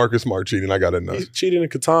you seen Marcus Smart cheating? I got to know. He cheated in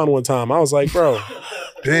Catan one time. I was like, bro,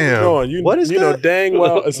 Damn. What is you know that? dang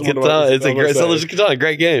well. It's Catan,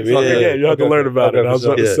 great game. Yeah, you have to learn about it. I was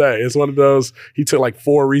about to Yeah. say, it's one of those, he took like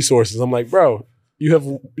 4 resources. I'm like, bro,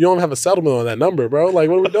 you don't have a settlement on that number, bro. Like,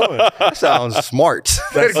 what are we doing? That sounds smart.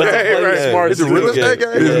 That's right. smart. It's a real estate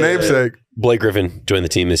game. His namesake. Blake Griffin joined the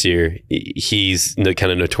team this year. He's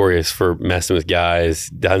kind of notorious for messing with guys,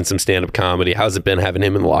 done some stand-up comedy. How's it been having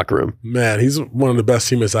him in the locker room? Man, he's one of the best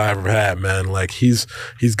teammates I ever had, man. Like, he's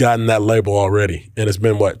gotten that label already, and it's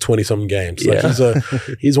been 20-something games. Like,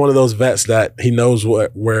 he's one of those vets that he knows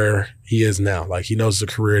where he is now. Like, he knows the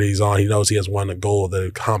career that he's on. He knows he has one goal to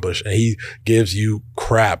accomplish, and he gives you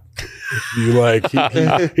crap. You like,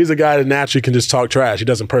 he's a guy that naturally can just talk trash. He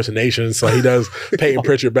does impersonations, so he does Peyton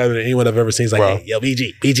Pritchard better than anyone I've ever seen. He's like, hey, yo,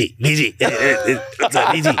 BG. What's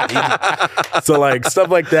up, BG? So like stuff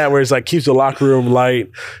like that, where it's like keeps the locker room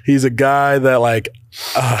light. He's a guy that like,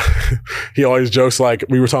 he always jokes like,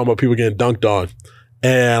 we were talking about people getting dunked on.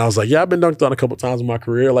 And I was like, yeah, I've been dunked on a couple times in my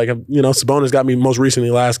career. Like, you know, Sabonis got me most recently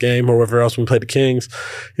last game or whatever else when we played the Kings.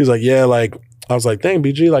 He was like, yeah, like, I was like, dang,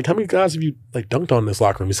 BG, like, how many guys have you, like, dunked on in this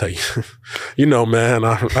locker room? He's like, you know, man,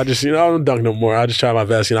 I just, you know, I don't dunk no more. I just try my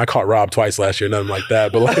best. You know, I caught Rob twice last year, nothing like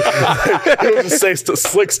that. But, like, he would just say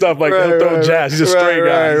slick stuff like that, throw jazz. He's a straight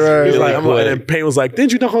guy. He's like, and Peyton was like,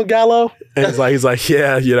 didn't you dunk on Gallo? And he's like,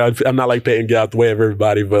 yeah, you know, I'm not like Peyton, get out the way of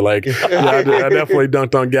everybody. But, like, yeah, I definitely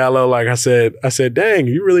dunked on Gallo. Like I said, dang,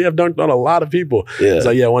 you really have dunked on a lot of people. Yeah. He's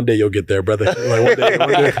like, yeah, one day you'll get there, brother. Like, one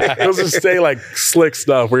day. He'll just say, like, slick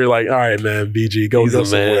stuff where you're like, all right, man, BG, go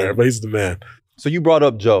somewhere. But he's the man. So you brought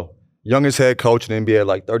up Joe, youngest head coach in the NBA,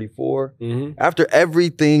 like 34. Mm-hmm. After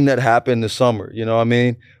everything that happened this summer, you know what I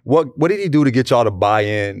mean? What did he do to get y'all to buy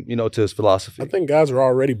in, you know, to his philosophy? I think guys are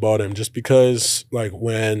already bought in just because, like,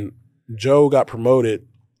 when Joe got promoted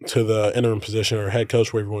to the interim position or head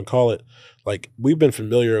coach, whatever you want to call it, like, we've been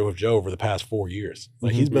familiar with Joe over the past 4 years.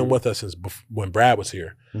 Like, he's been with us since when Brad was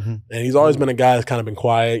here. Mm-hmm. And he's always been a guy that's kind of been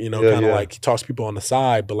quiet, you know, like, he talks to people on the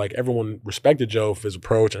side, but, like, everyone respected Joe for his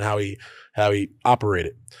approach and how he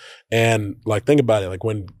operated. And, like, think about it. Like,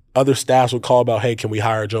 when other staffs would call about, hey, can we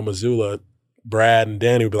hire Joe Mazzulla, Brad and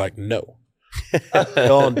Danny would be like, no. they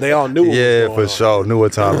all knew what was going for on. Sure. Knew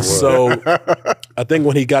what time it was. So I think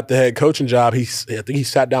when he got the head coaching job, I think he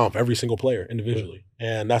sat down with every single player individually.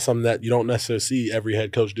 And that's something that you don't necessarily see every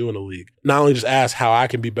head coach do in the league. Not only just ask how I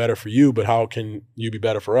can be better for you, but how can you be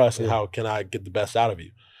better for us and how can I get the best out of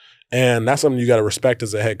you? And that's something you got to respect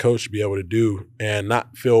as a head coach to be able to do and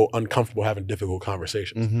not feel uncomfortable having difficult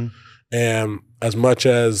conversations. Mm-hmm. And as much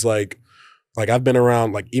as like I've been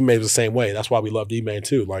around, like Ime was the same way. That's why we loved Ime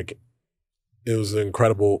too. Like, it was an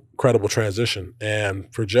incredible transition.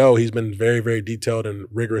 And for Joe, he's been very, very detailed and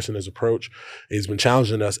rigorous in his approach. He's been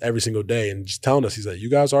challenging us every single day and just telling us, he's like, you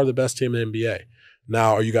guys are the best team in the NBA.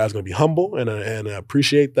 Now, are you guys going to be humble and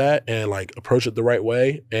appreciate that and, like, approach it the right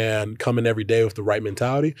way and come in every day with the right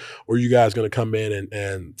mentality? Or are you guys going to come in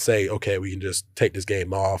and say, okay, we can just take this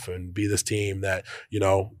game off and be this team that, you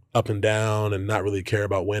know, up and down and not really care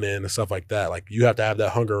about winning and stuff like that? Like, you have to have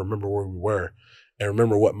that hunger, remember where we were. And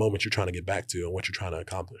remember what moment you're trying to get back to and what you're trying to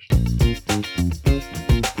accomplish.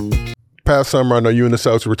 Past summer, I know you and the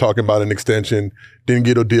Celtics were talking about an extension. Didn't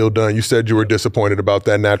get a deal done. You said you were disappointed about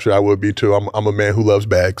that. Naturally, I would be too. I'm a man who loves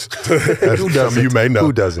bags. Who doesn't? You may know.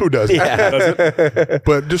 Who doesn't? Who doesn't? Yeah.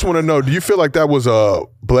 But just want to know, do you feel like that was a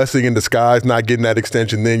blessing in disguise, not getting that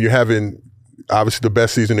extension? Then you're having obviously the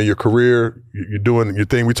best season of your career. You're doing your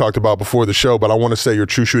thing we talked about before the show, but I want to say your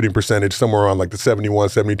true shooting percentage somewhere around like the 71,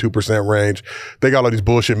 72% range. They got all these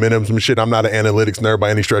bullshit minimums and shit. I'm not an analytics nerd by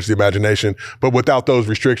any stretch of the imagination, but without those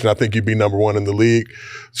restrictions, I think you'd be number one in the league.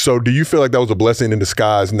 So do you feel like that was a blessing in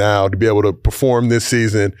disguise now to be able to perform this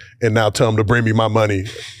season and now tell them to bring me my money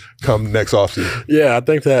come next offseason? Yeah, I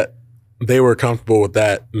think that they were comfortable with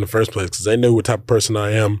that in the first place because they knew what type of person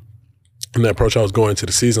I am and the approach I was going to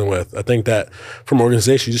the season with. I think that from an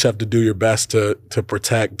organization, you just have to do your best to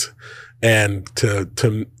protect and to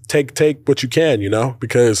take what you can, you know,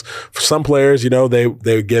 because for some players, you know, they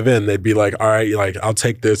would give in. They'd be like, all right, like, I'll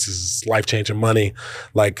take this. This is life-changing money.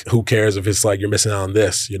 Like, who cares if it's like you're missing out on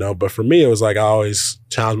this, you know? But for me, it was like I always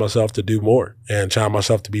challenge myself to do more and challenge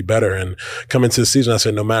myself to be better. And coming into the season, I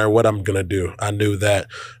said, no matter what I'm going to do, I knew that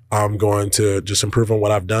I'm going to just improve on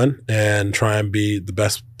what I've done and try and be the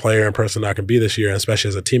best player and person I can be this year, and especially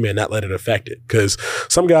as a teammate, and not let it affect it. Because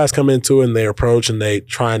some guys come into it and they approach and they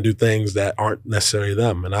try and do things that aren't necessarily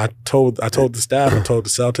them. And I told the staff, I told the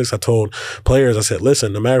Celtics, I told players, I said,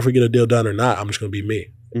 listen, no matter if we get a deal done or not, I'm just going to be me.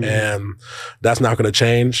 Mm-hmm. And that's not going to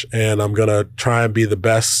change. And I'm going to try and be the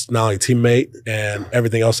best, not only teammate and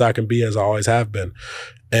everything else I can be, as I always have been.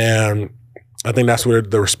 And I think that's where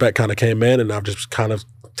the respect kind of came in, and I've just kind of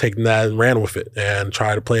taken that and ran with it and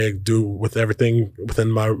try to do with everything within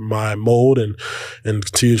my mold and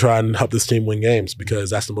continue to try and help this team win games, because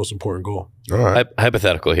that's the most important goal. All right.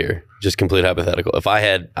 Hypothetical here, just complete hypothetical. If I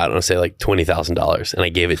had, I don't know, say like $20,000 and I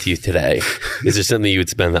gave it to you today, is there something you would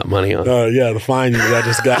spend that money on? Yeah, the fine I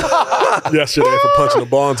just got yesterday for punching the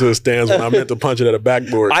ball into the stands when I meant to punch it at a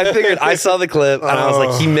backboard. I figured, I saw the clip and I was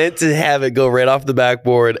like, he meant to have it go right off the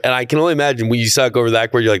backboard. And I can only imagine when you suck over the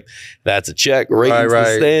backboard, you're like, that's a check right into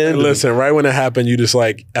the land. Listen, right when it happened, you just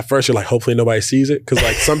like, at first you're like, hopefully nobody sees it. Cause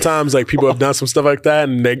like sometimes like people have done some stuff like that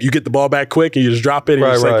and you get the ball back quick and you just drop it and you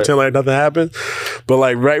just like pretend like nothing happened. But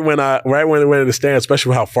like right when it went in the stand, especially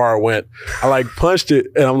with how far it went, I like punched it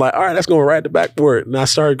and I'm like, all right, that's going right at the backboard. And I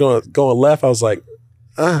started going left. I was like,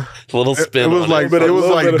 a little spin. It was like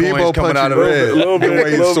Debo coming out of red. it. A little bit, the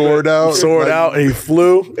way he soared out, and he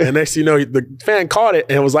flew. And next thing you know, the fan caught it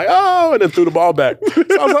and was like, oh, and then threw the ball back. So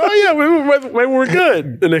I was like, oh yeah, maybe we're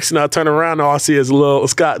good. The next thing I turn around, and all I see is little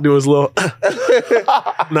Scott do his little,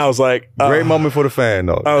 and I was like, great moment for the fan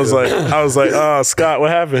though. I was like, oh, Scott,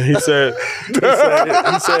 what happened? He said, you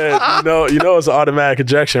know, it's an automatic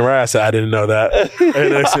ejection, right? I said, I didn't know that.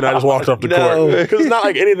 And next thing I just walked off the court because it's not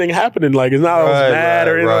like anything happening. Like it's not I was mad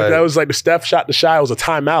or anything like that. It was like the Steph shot the shot. It was a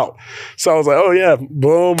timeout. So I was like, oh yeah,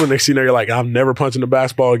 boom. And next thing you know, you're like, I'm never punching the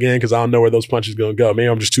basketball again because I don't know where those punches gonna go. Maybe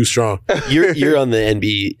I'm just too strong. You're on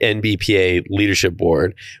the NBPA leadership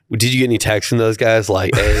board. Did you get any texts from those guys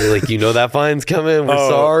like, hey, like you know that fine's coming? We're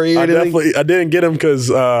sorry. I didn't get them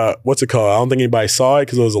because what's it called? I don't think anybody saw it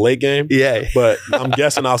because it was a late game. Yeah, but I'm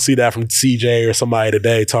guessing I'll see that from CJ or somebody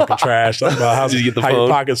today talking trash, talking about how your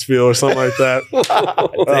pockets feel or something like that.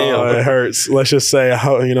 Damn, it hurts. Let's just say,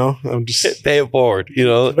 I'm just pay it forward. You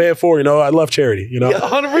know, pay it forward. You know, I love charity. You know,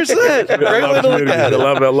 100%. Great way to look at it.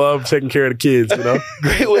 I love taking care of the kids. You know,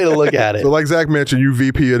 great way to look at it. So, like Zach mentioned, you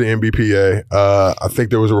VP of the NBPA. I think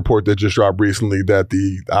there was a report that just dropped recently that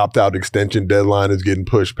the opt-out extension deadline is getting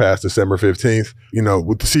pushed past December 15th. You know,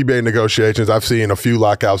 with the CBA negotiations, I've seen a few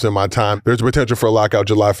lockouts in my time. There's a potential for a lockout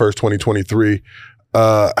July 1st, 2023.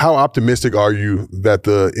 How optimistic are you that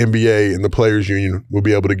the NBA and the Players Union will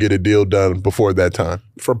be able to get a deal done before that time?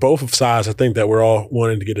 For both sides, I think that we're all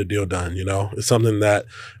wanting to get a deal done. You know, it's something that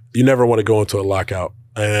you never want to go into a lockout.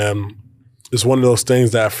 And it's one of those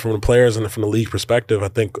things that from the players and from the league perspective, I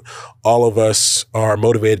think all of us are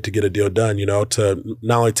motivated to get a deal done, you know, to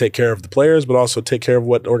not only take care of the players, but also take care of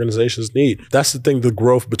what organizations need. That's the thing, the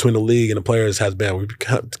growth between the league and the players has been. We've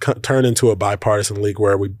turned into a bipartisan league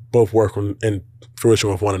where we both work in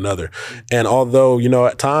fruition with one another. And although, you know,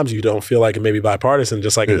 at times you don't feel like it may be bipartisan,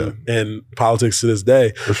 just like in politics to this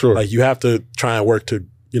day, for sure. Like you have to try and work to,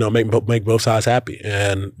 you know, make both sides happy.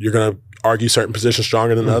 And you're going to argue certain positions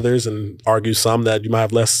stronger than others and argue some that you might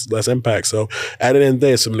have less impact. So at the end of the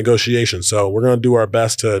day, it's some negotiation. So we're going to do our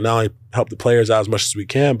best to not only help the players out as much as we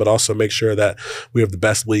can, but also make sure that we have the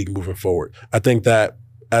best league moving forward. I think that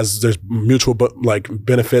as there's mutual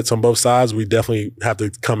benefits on both sides, we definitely have to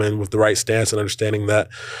come in with the right stance and understanding that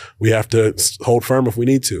we have to hold firm if we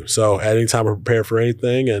need to. So at any time we're prepared for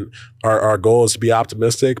anything, and our goal is to be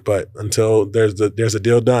optimistic. But until there's a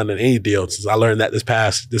deal done, and any deal, since I learned that this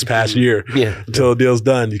past year, until a deal's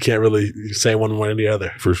done, you can't really say one way or the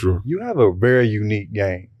other. For sure. You have a very unique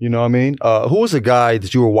game. You know what I mean? Who was a guy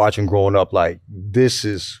that you were watching growing up? Like, this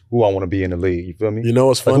is who I want to be in the league. You feel me? You know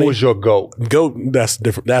what's funny? Like, who was your GOAT? GOAT, that's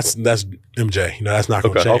different. That's MJ. You know, that's not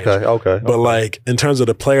going to change. Okay. But like in terms of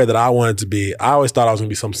the player that I wanted to be, I always thought I was going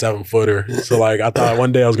to be some 7-footer. So like I thought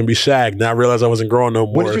one day I was going to be Shaq. Then I realized I wasn't growing no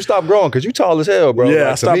more. When did you stop growing? Because you tall as hell, bro. Yeah,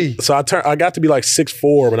 like, I stopped. So I got to be like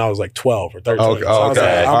 6'4" when I was like 12 or 13. Okay. So I was like,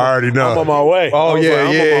 I already know. I'm on my way. Oh,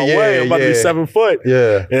 I'm about to be 7 foot.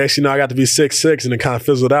 Yeah. And actually, I got to be 6'6", and it kind of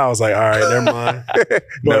fizzled out. I was like, all right, never mind.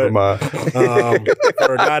 Never mind.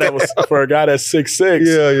 For a guy that's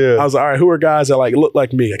 6'6", I was like, all right, who are guys that like look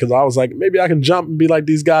like me? Because I was like, maybe I can jump and be like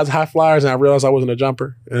these guys, high flyers, and I realized I wasn't a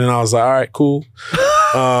jumper. And then I was like, all right, cool.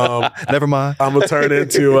 Never mind. I'm gonna turn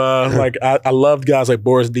into I loved guys like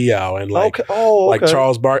Boris Diaw and like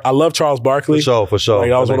Charles Barkley. I love Charles Barkley. For sure. Like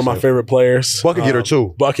that was one of my favorite players. Bucket getter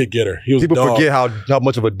too. Bucket getter. He was People a dog. forget how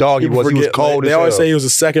much of a dog he was. He was cold. They always say he was the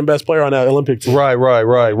second best player on that Olympic team. Right.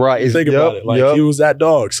 Think about it. Like he was that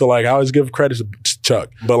dog. So like I always give credit to Chuck.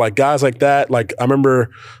 But like guys like that, like I remember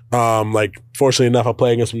like fortunately enough I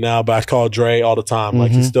play against him now, but I call Dre all the time.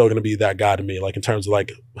 Like he's still gonna be that guy to me, like in terms of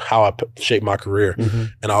like how I shaped my career.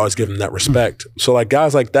 And I always give him that respect. So like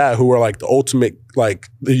guys like that who are like the ultimate, like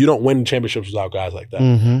you don't win championships without guys like that.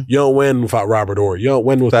 You don't win without Robert Horry. You don't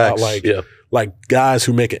win without like guys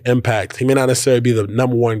who make an impact. He may not necessarily be the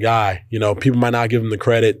number one guy. You know, people might not give him the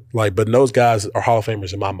credit, like, but those guys are Hall of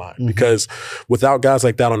Famers in my mind because without guys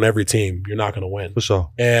like that on every team, you're not going to win. For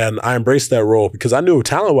sure. And I embraced that role because I knew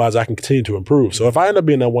talent-wise I can continue to improve. So if I end up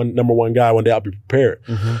being that number one guy one day, I'll be prepared.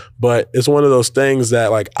 But it's one of those things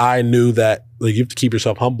that like I knew that like you have to keep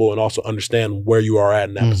yourself humble and also understand where you are at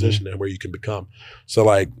in that position and where you can become. So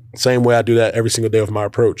like same way I do that every single day with my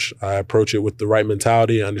approach. I approach it with the right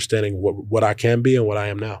mentality and understanding what I can be and what I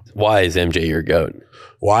am now. Why is MJ your GOAT?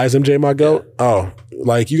 Why is MJ my GOAT? Oh,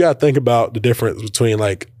 like you got to think about the difference between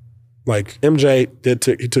like Like MJ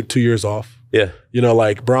he took 2 years off. Yeah. You know,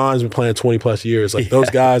 like Bron's been playing 20 plus years. Like those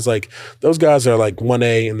guys are like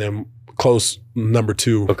 1A and then close number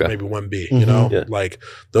 2, maybe 1B, you know? Yeah. Like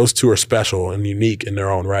those two are special and unique in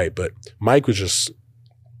their own right. But Mike was just,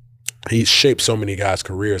 he shaped so many guys'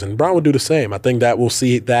 careers, and Bron would do the same. I think that we'll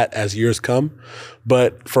see that as years come.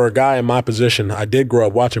 But for a guy in my position, I did grow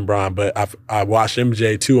up watching Bron, but I watched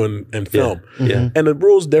MJ too in film. Yeah. And the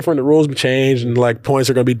rules different. The rules change, and like points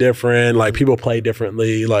are going to be different. Like people play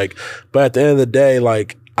differently. Like, but at the end of the day,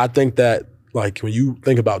 like I think that like when you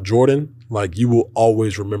think about Jordan, like you will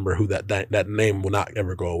always remember who that name will not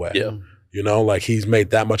ever go away. Yeah. You know, like he's made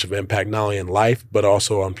that much of an impact not only in life but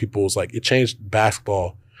also on people's like it changed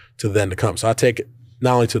basketball to then to come. So I take it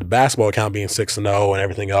not only to the basketball account being 6-0 and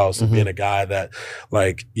everything else, and being a guy that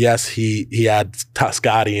like, yes, he had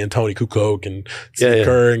Scotty and Tony Kukoc and Steve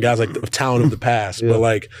Kerr and guys like the talent of the past. But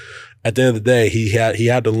like at the end of the day, he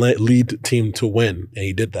had to lead the team to win, and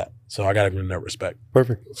he did that. So I got to give him that respect.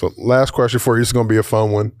 Perfect. So last question for you. It's going to be a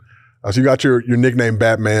fun one. So you got your nickname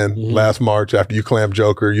Batman last March after you clamped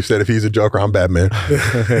Joker. You said if he's a Joker, I'm Batman.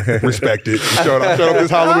 Respect it. You showed up this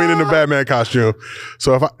Halloween in the Batman costume.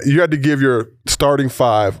 So if you had to give your starting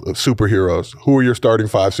 5 superheroes, who are your starting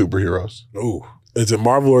 5 superheroes? Ooh. Is it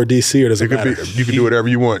Marvel or DC or does it matter? You can do whatever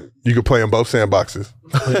you want. You can play in both sandboxes.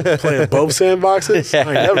 Playing both sandboxes? I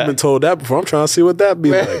ain't never been told that before. I'm trying to see what that be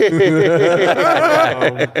like.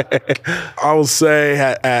 I will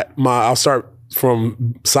say I'll start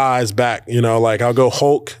from size back, you know, like I'll go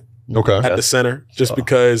Hulk at the center just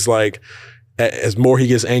because like as more he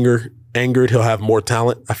gets angered, he'll have more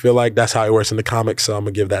talent. I feel like that's how he works in the comics, so I'm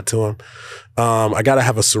going to give that to him. I got to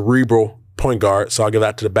have a cerebral point guard, so I'll give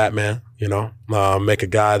that to the Batman, you know, make a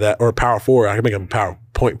guy or a power forward. I can make him power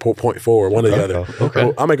point forward, one or the other.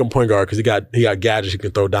 Okay. I'll make him point guard because he got gadgets, he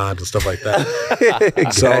can throw dimes and stuff like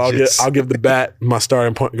that. So I'll give the Bat my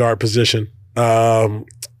starting point guard position.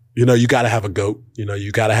 You know, you got to have a GOAT. You know,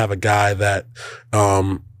 you got to have a guy that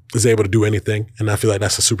is able to do anything, and I feel like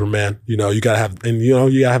that's a Superman. You know, you got to have, and you know,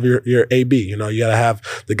 you got to have your AB. You know, you got to have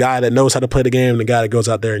the guy that knows how to play the game, and the guy that goes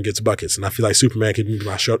out there and gets buckets. And I feel like Superman can be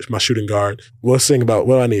my shooting guard. Let's think about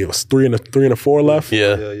what I need. It was 3 and a 4 left.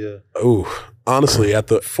 Yeah. Ooh, honestly, at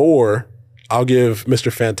the 4, I'll give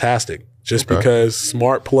Mr. Fantastic. Just because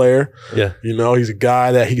smart player, you know, he's a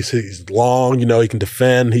guy that he's long, you know, he can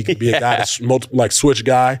defend. He can be a guy that's like switch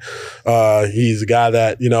guy. He's a guy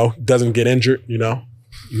that, you know, doesn't get injured, you know,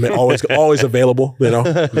 always available, you know.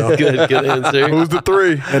 Good answer. Who's the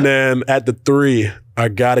 3? And then at the 3, I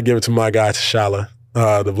got to give it to my guy, T'Challa.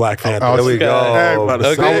 The Black Panther. There we go. I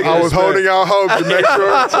was holding y'all hope to make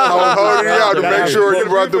sure. You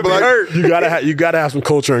brought the Black. You gotta have some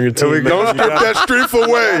culture on your team. Don't strip that strength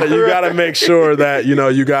away. You gotta make sure that you know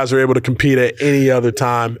you guys are able to compete at any other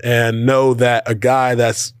time and know that a guy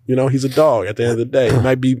that's you know he's a dog at the end of the day. He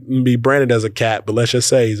might be branded as a cat, but let's just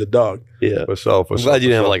say he's a dog. Yeah, I'm glad you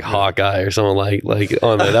didn't have like Hawkeye or someone like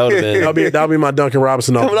on there. That would have been. That'll be my Duncan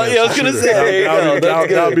Robinson off the bench. I was gonna say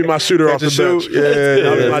that would be my shooter off the bench.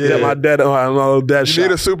 My dead You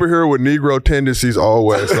need a superhero with Negro tendencies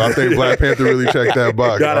always. So I think Black Panther really checked that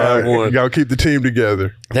box. Gotta have one. You gotta keep the team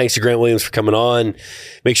together. Thanks to Grant Williams for coming on.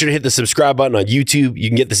 Make sure to hit the subscribe button on YouTube. You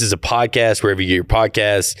can get this as a podcast wherever you get your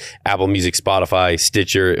podcasts, Apple Music, Spotify,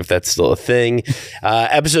 Stitcher, if that's still a thing.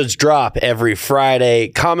 Episodes drop every Friday.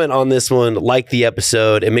 Comment on this one, like the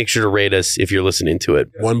episode, and make sure to rate us if you're listening to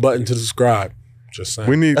it. One button to subscribe. Just saying.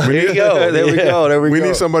 We need There we go. We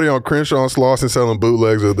need somebody on Crenshaw and Slauson selling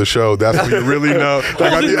bootlegs of the show. That's when you really know. I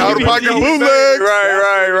got the out of pocket bootlegs.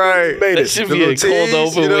 Right. That should be a cold tease,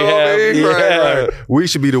 open you know we what I have. mean? Yeah. Right. We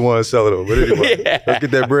should be the ones selling them. But anyway, let's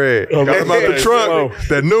get that bread. Got them out the trunk.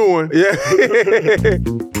 That new one.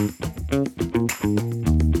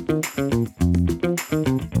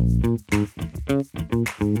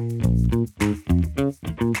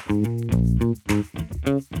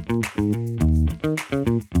 Yeah.